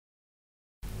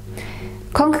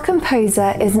Conga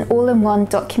Composer is an all-in-one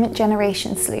document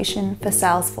generation solution for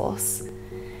Salesforce.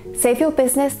 Save your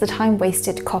business the time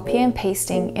wasted copying and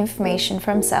pasting information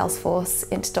from Salesforce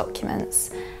into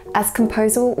documents, as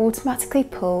Composer will automatically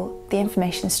pull the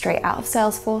information straight out of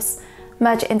Salesforce,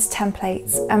 merge it into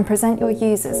templates, and present your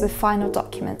users with final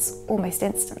documents almost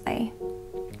instantly.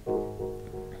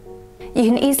 You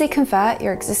can easily convert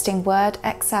your existing Word,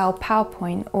 Excel,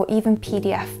 PowerPoint, or even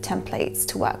PDF templates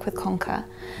to work with Conga,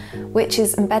 which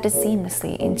is embedded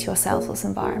seamlessly into your Salesforce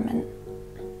environment.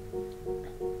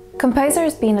 Composer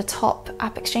has been a top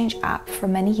appexchange app for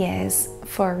many years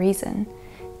for a reason.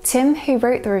 Tim, who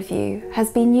wrote the review, has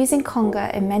been using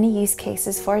Conga in many use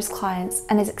cases for his clients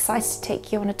and is excited to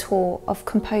take you on a tour of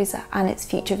Composer and its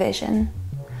future vision.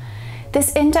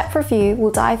 This in-depth review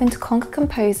will dive into Conga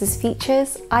Composer's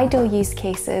features, ideal use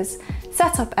cases,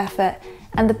 setup effort,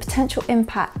 and the potential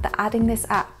impact that adding this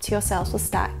app to your Salesforce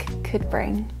stack could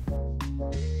bring.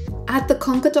 Add the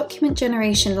Conga document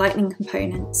generation Lightning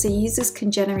component so users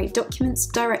can generate documents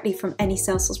directly from any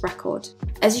Salesforce record.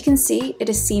 As you can see, it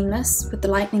is seamless with the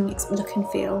Lightning look and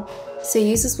feel, so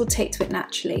users will take to it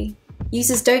naturally.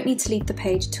 Users don't need to leave the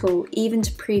page at all, even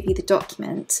to preview the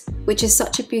document, which is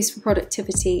such a boost for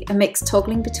productivity and makes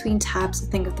toggling between tabs a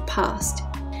thing of the past.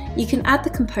 You can add the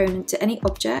component to any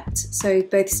object, so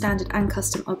both standard and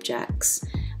custom objects.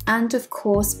 And of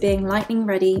course, being Lightning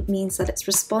ready means that it's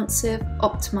responsive,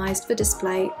 optimized for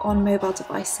display on mobile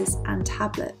devices and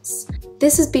tablets.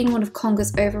 This has been one of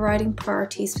Conga's overriding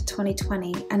priorities for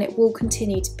 2020, and it will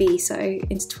continue to be so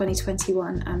into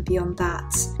 2021 and beyond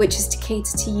that, which is to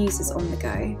cater to users on the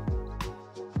go.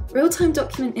 Real-time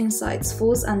document insights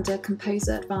falls under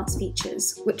Composer Advanced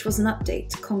Features, which was an update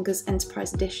to Conga's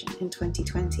Enterprise Edition in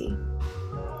 2020.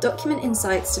 Document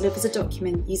Insights delivers a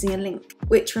document using a link,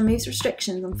 which removes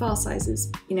restrictions on file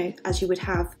sizes, as you would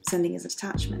have sending as an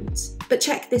attachment. But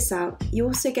check this out, you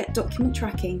also get document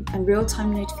tracking and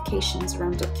real-time notifications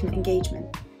around document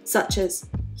engagement, such as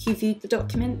who viewed the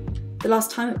document, the last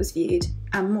time it was viewed,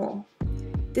 and more.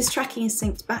 This tracking is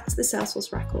synced back to the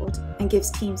Salesforce record and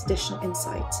gives teams additional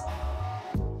insight.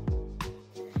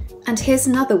 And here's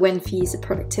another win for user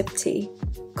productivity.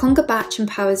 Conga Batch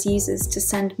empowers users to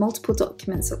send multiple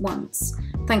documents at once,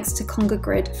 thanks to Conga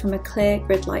Grid from a clear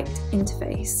grid-like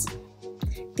interface.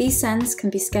 These sends can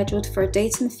be scheduled for a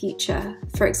date in the future.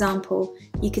 For example,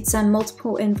 you could send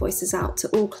multiple invoices out to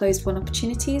all closed-won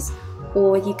opportunities,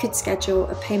 or you could schedule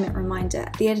a payment reminder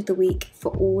at the end of the week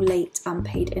for all late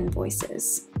unpaid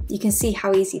invoices. You can see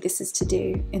how easy this is to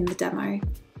do in the demo.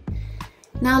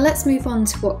 Now let's move on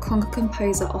to what Conga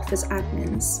Composer offers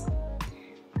admins.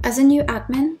 As a new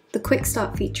admin, the Quick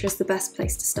Start feature is the best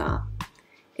place to start.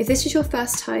 If this is your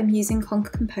first time using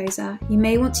Conga Composer, you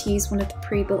may want to use one of the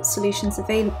pre-built solutions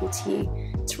available to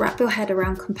you to wrap your head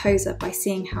around Composer by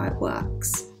seeing how it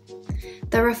works.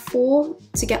 There are 4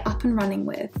 to get up and running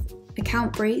with: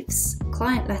 account briefs,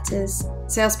 client letters,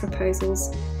 sales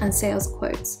proposals, and sales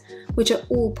quotes, which are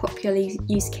all popular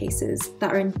use cases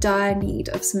that are in dire need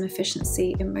of some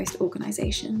efficiency in most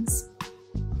organizations.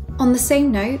 On the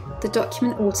same note, the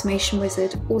document automation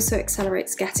wizard also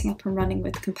accelerates getting up and running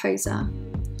with Composer.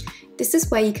 This is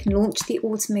where you can launch the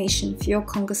automation for your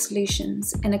Conga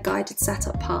solutions in a guided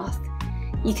setup path.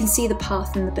 You can see the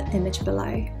path in the image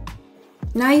below.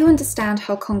 Now you understand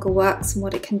how Conga works and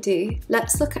what it can do,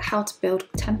 let's look at how to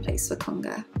build templates for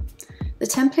Conga. The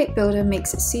template builder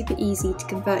makes it super easy to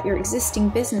convert your existing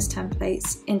business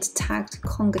templates into tagged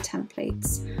Conga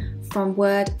templates from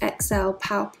Word, Excel,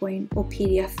 PowerPoint, or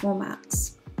PDF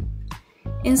formats.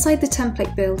 Inside the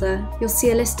template builder, you'll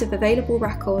see a list of available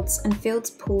records and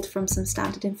fields pulled from some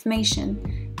standard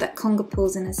information that Conga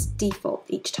pulls in as default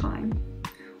each time.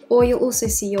 Or you'll also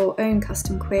see your own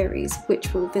custom queries,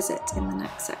 which we'll visit in the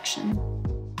next section.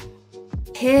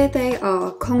 Here they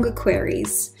are, Conga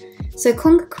queries. So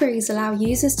Conga queries allow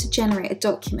users to generate a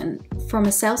document from a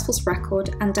Salesforce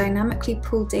record and dynamically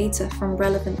pull data from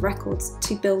relevant records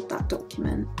to build that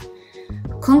document.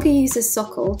 Conga uses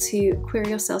SOQL to query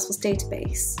your Salesforce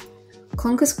database.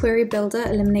 Conga's query builder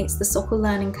eliminates the SOQL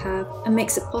learning curve and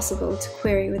makes it possible to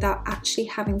query without actually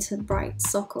having to write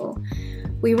SOQL.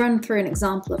 We run through an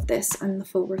example of this in the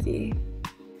full review.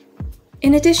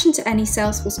 In addition to any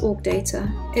Salesforce org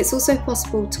data, it's also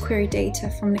possible to query data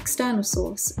from an external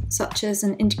source, such as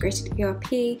an integrated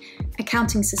ERP,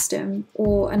 accounting system,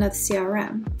 or another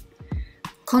CRM.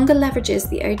 Conga leverages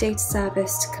the OData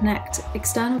service to connect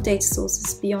external data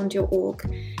sources beyond your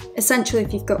org, essential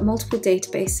if you've got multiple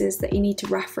databases that you need to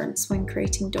reference when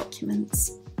creating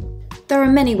documents. There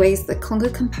are many ways that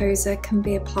Conga Composer can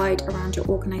be applied around your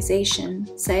organization: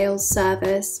 sales,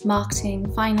 service,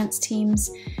 marketing, finance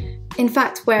teams. In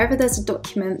fact, wherever there's a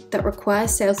document that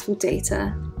requires Salesforce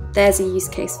data, there's a use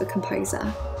case for Composer.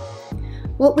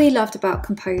 What we loved about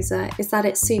Composer is that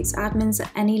it suits admins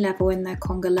at any level in their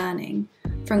Conga learning,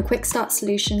 from Quick Start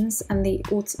Solutions and the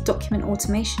Document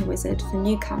Automation Wizard for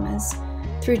newcomers,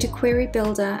 through to Query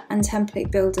Builder and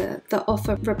Template Builder that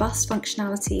offer robust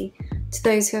functionality to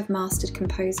those who have mastered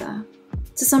Composer.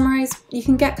 To summarise, you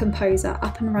can get Composer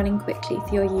up and running quickly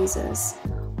for your users,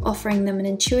 offering them an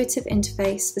intuitive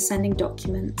interface for sending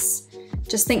documents.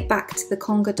 Just think back to the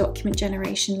Conga document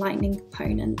generation Lightning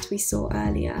component we saw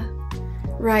earlier.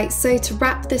 Right, so to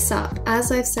wrap this up,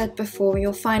 as I've said before,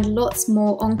 you'll find lots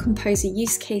more on Composer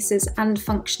use cases and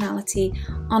functionality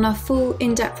on our full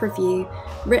in-depth review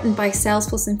written by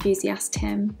Salesforce enthusiast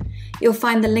Tim. You'll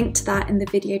find the link to that in the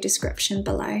video description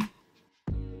below.